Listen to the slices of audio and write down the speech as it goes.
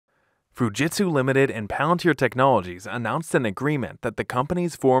Fujitsu Limited and Palantir Technologies announced an agreement that the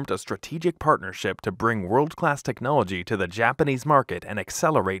companies formed a strategic partnership to bring world-class technology to the Japanese market and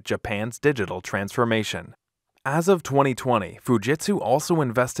accelerate Japan's digital transformation. As of 2020, Fujitsu also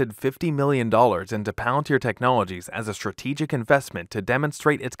invested $50 million into Palantir Technologies as a strategic investment to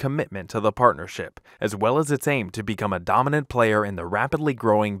demonstrate its commitment to the partnership, as well as its aim to become a dominant player in the rapidly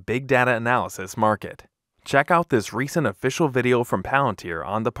growing big data analysis market. Check out this recent official video from Palantir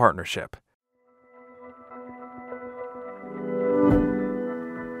on the partnership.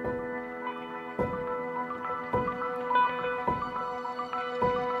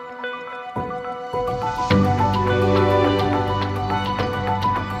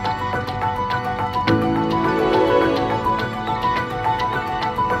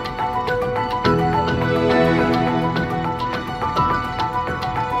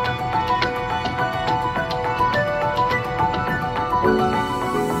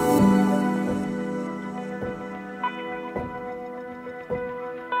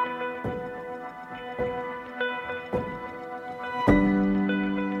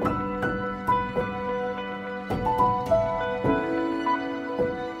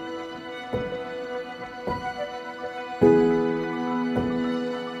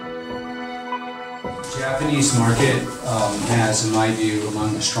 Japanese market has, in my view,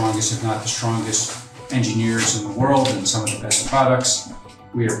 among the strongest, if not the strongest, engineers in the world and some of the best products.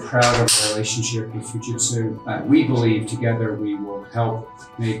 We are proud of our relationship with Fujitsu. We believe together we will help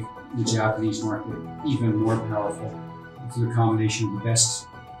make the Japanese market even more powerful through the combination of the best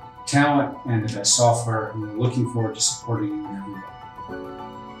talent and the best software. And we're looking forward to supporting you in every way.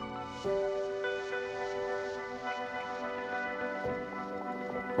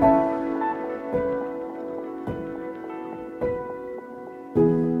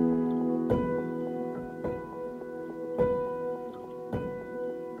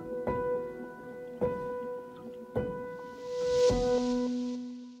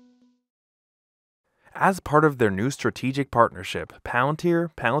 As part of their new strategic partnership,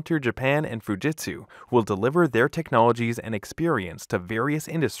 Palantir Japan, and Fujitsu will deliver their technologies and experience to various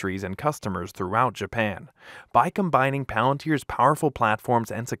industries and customers throughout Japan. By combining Palantir's powerful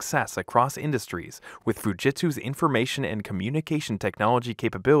platforms and success across industries with Fujitsu's information and communication technology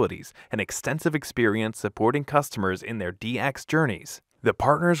capabilities and extensive experience supporting customers in their DX journeys, the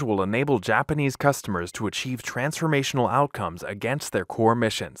partners will enable Japanese customers to achieve transformational outcomes against their core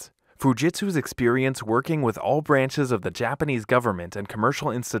missions. Fujitsu's experience working with all branches of the Japanese government and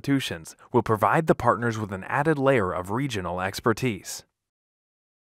commercial institutions will provide the partners with an added layer of regional expertise.